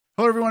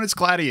Hello everyone, it's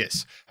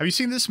Gladius. Have you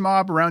seen this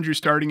mob around your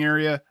starting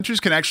area?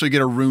 Hunters can actually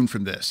get a rune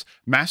from this.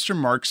 Master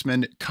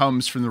Marksman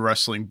comes from the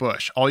Rustling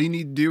Bush. All you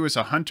need to do as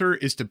a hunter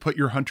is to put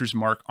your hunter's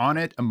mark on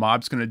it. A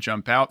mob's going to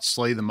jump out,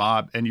 slay the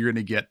mob, and you're going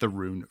to get the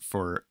rune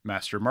for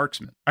Master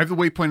Marksman. I have the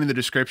waypoint in the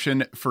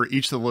description for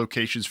each of the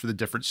locations for the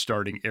different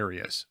starting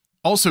areas.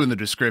 Also in the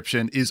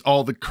description is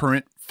all the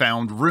current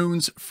found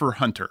runes for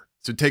Hunter.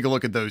 So take a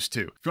look at those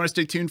too. If you want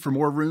to stay tuned for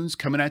more runes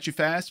coming at you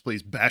fast,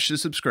 please bash the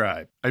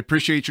subscribe. I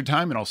appreciate your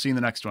time and I'll see you in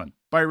the next one.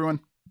 Bye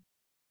everyone.